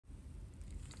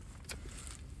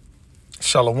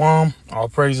Shalom. All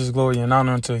praises, glory, and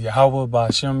honor unto Yahweh,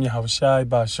 Ba'ashem, Yahushai,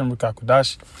 Ba'ashem,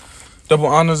 Rikakudash. Double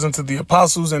honors unto the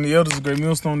apostles and the elders of Great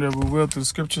Millstone that were will through the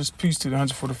scriptures. Peace to the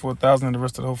 144,000 and the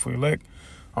rest of the hopeful elect.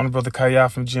 I'm the brother Kaya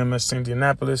from GMS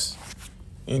Indianapolis.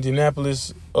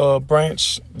 Indianapolis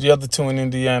branch. The other two in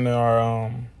Indiana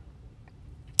are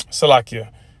Salakia,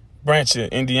 branch of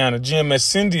Indiana.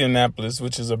 GMS Indianapolis,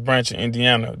 which is a branch of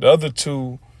Indiana. The other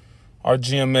two are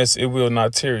GMS It Will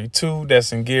Not Tarry 2,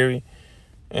 that's in Gary,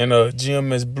 and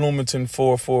GMS Bloomington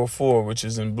 444, which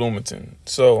is in Bloomington.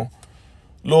 So,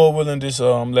 Lord willing, this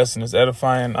lesson is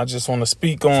edifying. I just want to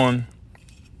speak on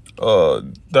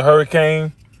the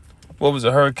hurricane. What was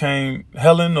it? Hurricane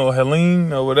Helen or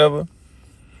Helene or whatever.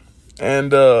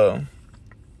 And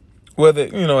whether,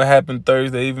 it happened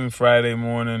Thursday, even Friday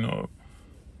morning or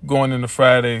going into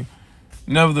Friday.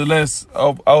 Nevertheless,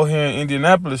 out here in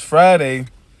Indianapolis Friday,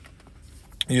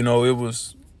 it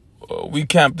was, we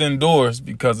camped indoors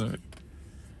because of it.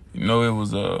 It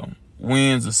was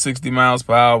winds of 60 miles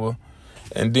per hour.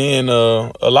 And then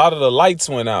a lot of the lights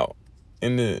went out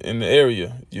in the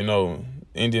area,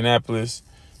 Indianapolis,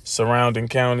 surrounding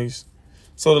counties.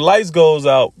 So the lights goes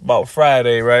out about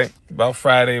Friday, right? About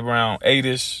Friday around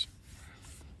 8-ish.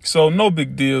 So no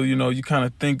big deal, you kind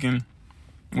of thinking,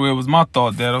 well, it was my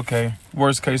thought that, okay,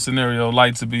 worst case scenario,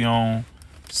 lights would be on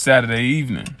Saturday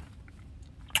evening.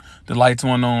 The lights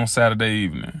went on Saturday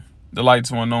evening. The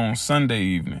lights went on Sunday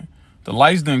evening. The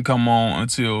lights didn't come on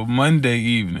until Monday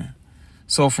evening.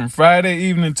 So from Friday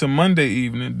evening to Monday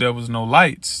evening, there was no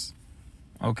lights.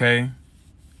 Okay.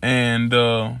 And,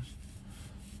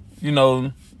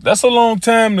 that's a long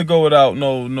time to go without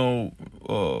no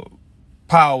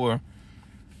power,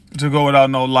 to go without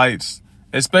no lights,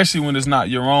 especially when it's not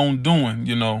your own doing,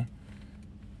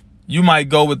 You might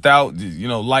go without,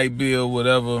 light bill,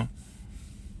 whatever,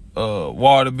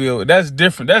 water bill. That's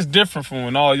different. That's different from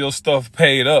when all your stuff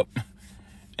paid up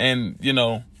and,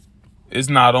 it's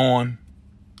not on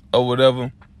or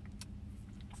whatever.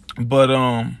 But,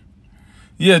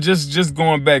 yeah, just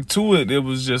going back to it, it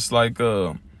was just like,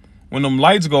 when them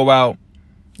lights go out,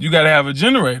 you got to have a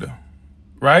generator,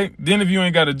 right? Then if you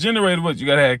ain't got a generator, what? You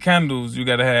got to have candles. You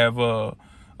got to have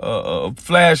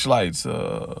flashlights,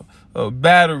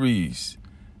 batteries,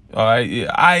 all right?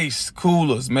 Yeah, ice,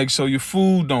 coolers. Make sure your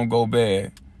food don't go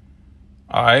bad,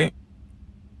 all right?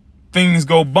 Things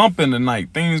go bump in the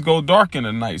night. Things go dark in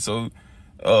the night. So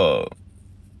the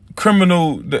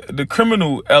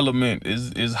criminal element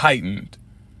is heightened,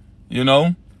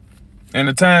 And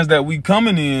the times that we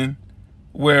coming in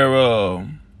where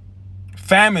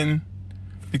famine,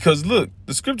 because look,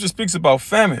 the scripture speaks about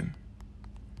famine.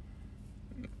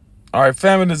 All right,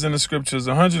 famine is in the scriptures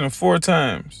 104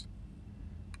 times.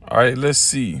 All right, let's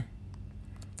see.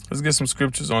 Let's get some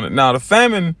scriptures on it. Now, the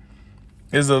famine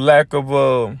is a lack of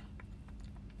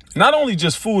not only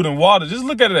just food and water, just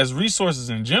look at it as resources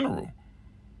in general.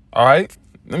 All right?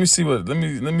 Let me see.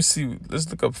 Let's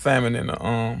look up famine in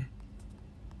the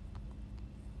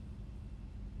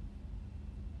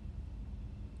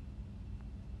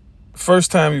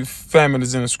first time famine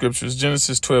is in the scriptures,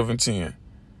 Genesis 12 and 10.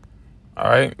 All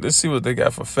right, let's see what they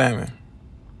got for famine.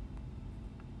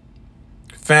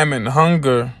 Famine,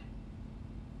 hunger,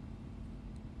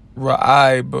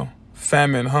 ra'ib,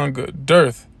 famine, hunger,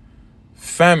 dearth,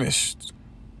 famished.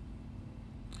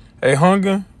 A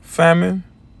hunger, famine,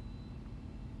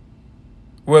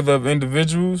 whether of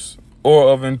individuals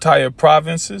or of entire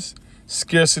provinces,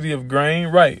 scarcity of grain,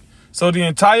 right. So the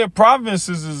entire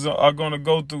provinces are going to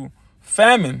go through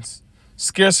famines,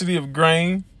 scarcity of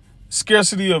grain,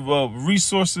 scarcity of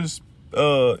resources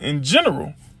in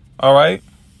general, all right?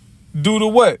 Due to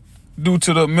what? Due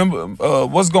to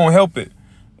what's going to help it?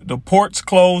 The ports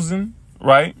closing,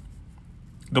 right?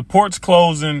 The ports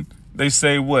closing, they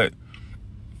say what?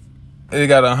 They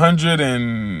got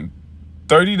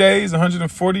 130 days,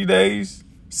 140 days,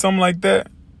 something like that,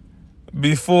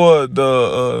 before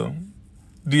the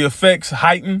effects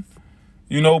heighten,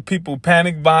 people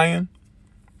panic buying.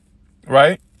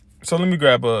 Right? So let me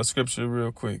grab a scripture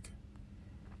real quick.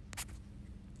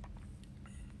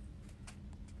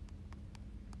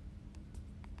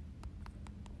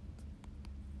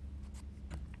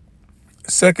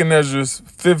 Second Ezra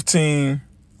 15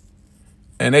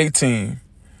 and 18.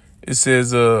 It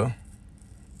says, I'm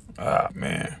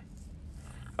going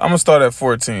to start at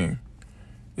 14.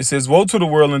 It says, woe to the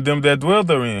world and them that dwell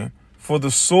therein, for the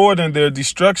sword and their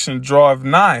destruction draweth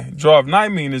nigh. Draweth nigh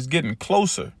means it's getting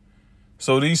closer.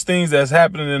 So these things that's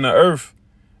happening in the earth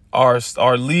are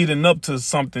leading up to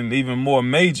something even more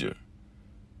major.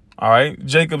 All right.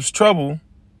 Jacob's trouble.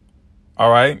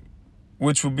 All right.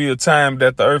 Which will be a time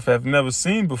that the earth have never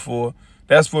seen before.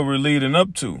 That's what we're leading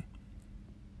up to,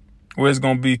 where it's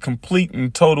going to be complete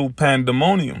and total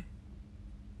pandemonium.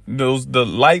 The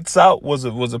lights out was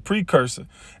a precursor.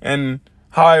 And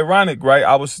how ironic, right?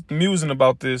 I was musing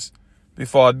about this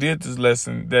before I did this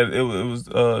lesson, that it was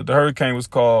the hurricane was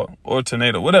called, or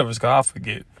tornado, whatever it's called, I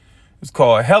forget. It's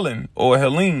called Helen or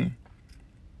Helene.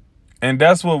 And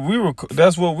that's what we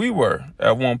were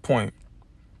at one point.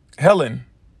 Helen.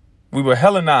 We were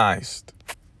Hellenized.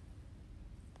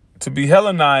 To be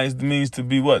Hellenized means to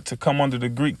be what? To come under the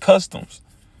Greek customs,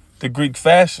 the Greek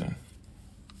fashion.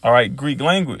 All right, Greek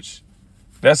language.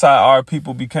 That's how our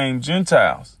people became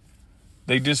Gentiles.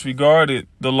 They disregarded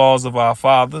the laws of our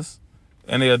fathers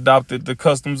and they adopted the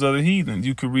customs of the heathen.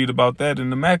 You could read about that in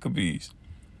the Maccabees.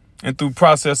 And through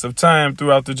process of time,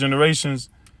 throughout the generations,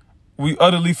 we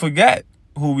utterly forgot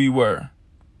who we were.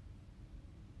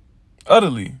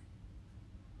 Utterly.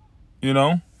 You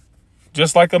know?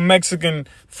 Just like a Mexican,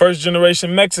 first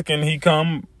generation Mexican, he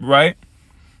come, right?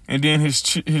 And then his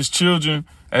children,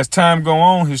 as time go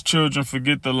on, his children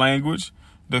forget the language,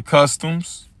 the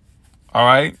customs, all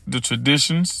right, the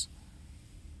traditions,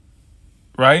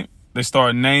 right? They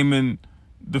start naming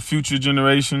the future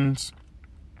generations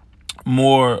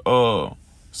more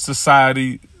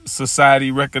society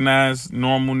recognized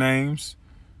normal names.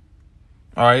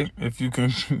 All right, if you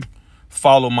can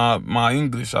follow my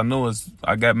English. I know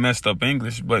I got messed up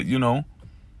English, but you know,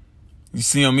 you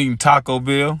see them eating Taco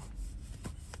Bell.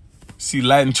 See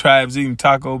Latin tribes eating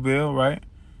Taco Bell, right?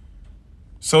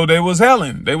 So they was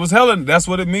Helen. That's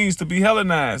what it means to be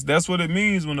Hellenized. That's what it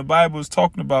means when the Bible is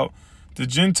talking about the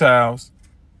Gentiles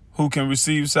who can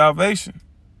receive salvation.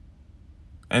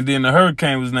 And then the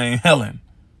hurricane was named Helen,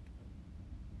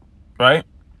 right?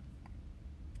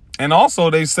 And also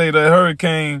they say the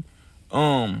hurricane,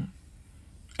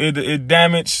 it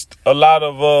damaged a lot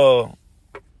of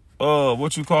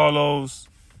what you call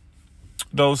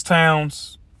those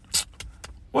towns.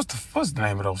 What's the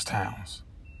name of those towns?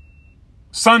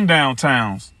 Sundown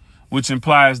towns, which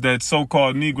implies that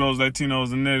so-called Negroes,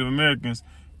 Latinos, and Native Americans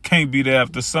can't be there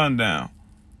after sundown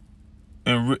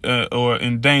and or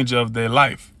in danger of their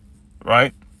life,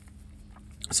 right?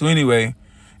 So anyway,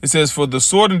 it says, for the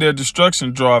sword and their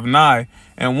destruction draweth nigh,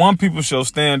 and one people shall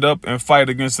stand up and fight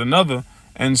against another,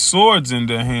 and swords in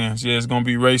their hands. Yeah, it's going to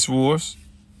be race wars.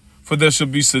 For there shall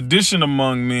be sedition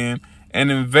among men,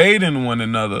 and invading one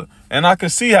another. And I can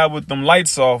see how with them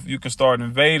lights off, you can start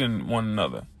invading one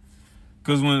another.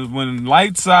 Because when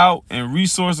lights out and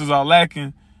resources are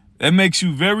lacking, that makes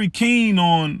you very keen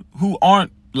on who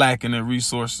aren't lacking in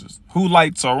resources, who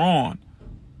lights are on,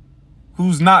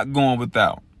 who's not going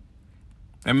without.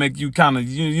 And make you kind of,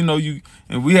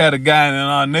 and we had a guy in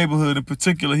our neighborhood in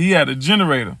particular, he had a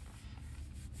generator.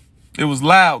 It was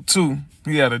loud too.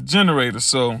 He had a generator,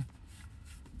 so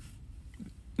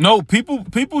no, people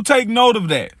take note of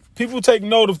that. People take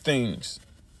note of things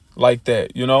like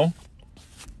that, you know?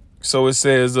 So it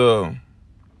says, and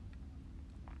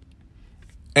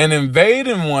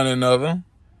invading one another,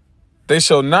 they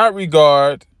shall not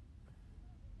regard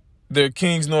their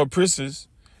kings nor princes,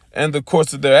 and the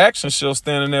courts of their actions shall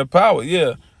stand in their power.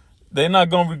 Yeah, they're not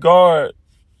going to regard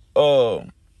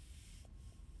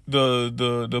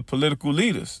the political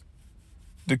leaders.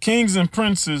 The kings and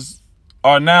princes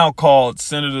are now called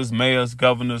senators, mayors,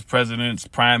 governors, presidents,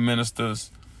 prime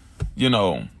ministers,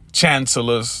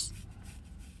 chancellors,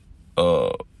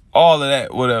 all of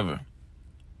that, whatever.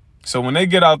 So when they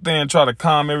get out there and try to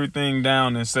calm everything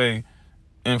down and say,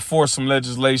 enforce some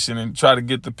legislation and try to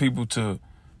get the people to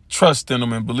trust in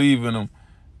them and believe in them,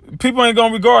 people ain't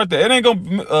going to regard that. It ain't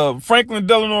going to, Franklin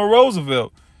Delano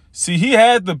Roosevelt, see, he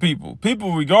had the people.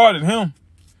 People regarded him.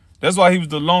 That's why he was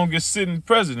the longest sitting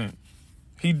president.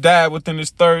 He died within his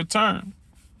third term.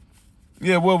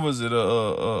 Yeah, what was it?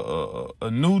 A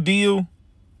New Deal?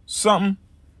 Something?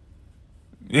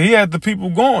 Yeah, he had the people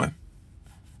going.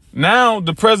 Now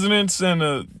the presidents and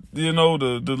the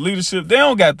leadership, they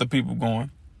don't got the people going.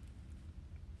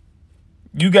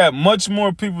 You got much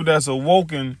more people that's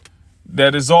awoken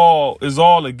that is all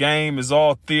a game, is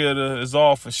all theater, is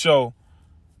all for show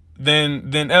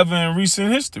than ever in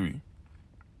recent history.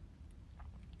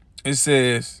 It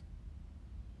says,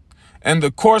 and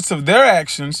the courts of their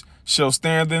actions shall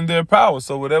stand in their power.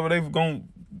 So whatever they've going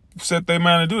to set their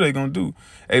mind to do, they're going to do.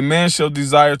 A man shall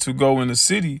desire to go into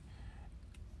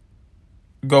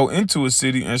a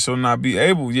city and shall not be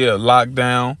able. Yeah, locked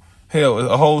down. Hell,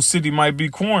 a whole city might be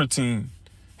quarantined.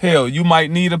 Hell, you might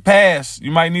need a pass.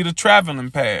 You might need a traveling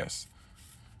pass.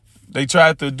 They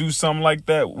tried to do something like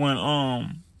that when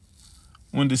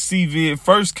the COVID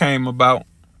first came about,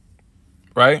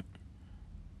 right?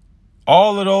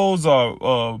 All of those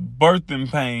are birthing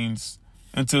pains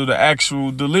until the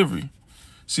actual delivery.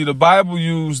 See, the Bible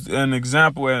used an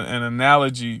example, an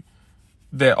analogy,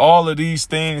 that all of these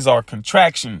things are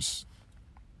contractions,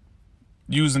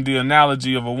 using the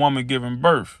analogy of a woman giving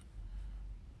birth.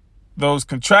 Those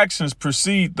contractions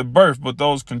precede the birth, but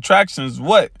those contractions,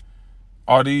 what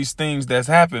are these things that's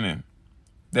happening,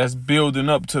 that's building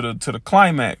up to the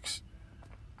climax?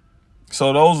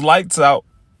 So those lights out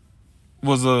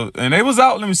was and they was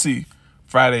out, let me see,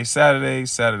 Friday, Saturday,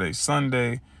 Saturday,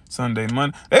 Sunday, Sunday,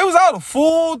 Monday. They was out a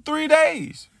full 3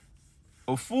 days,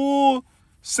 a full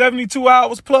 72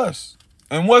 hours plus.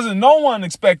 And wasn't no one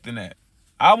expecting that.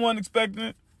 I wasn't expecting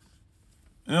it,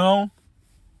 you know.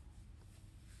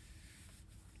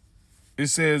 It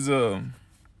says,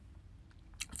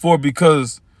 for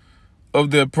because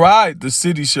of their pride, the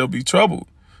city shall be troubled.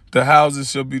 The houses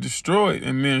shall be destroyed,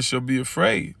 and men shall be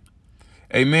afraid.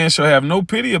 A man shall have no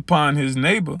pity upon his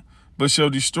neighbor, but shall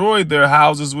destroy their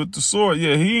houses with the sword.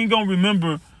 Yeah, he ain't going to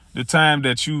remember the time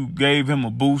that you gave him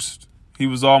a boost. He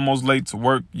was almost late to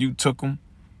work. You took him.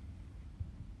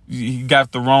 He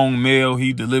got the wrong mail.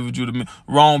 He delivered you the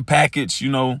wrong package,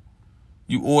 you know.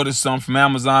 You ordered something from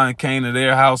Amazon and came to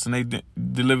their house and they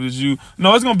delivered you.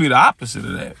 No, it's going to be the opposite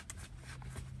of that.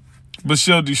 But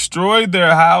shall destroy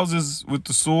their houses with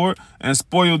the sword and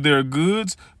spoil their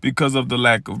goods because of the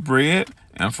lack of bread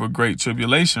and for great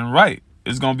tribulation. Right.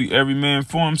 It's going to be every man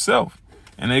for himself.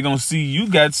 And they're going to see you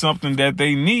got something that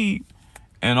they need,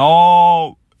 and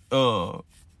all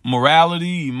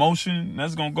morality, emotion,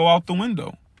 that's going to go out the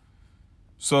window.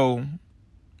 So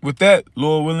with that,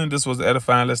 Lord willing, this was the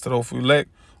edifying lesson to hopefully elect.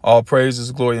 All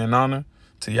praises, glory, and honor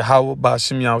to Yahweh,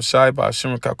 Ba'ashem Yahushai,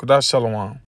 Ba'ashem Kakudash, Shalom.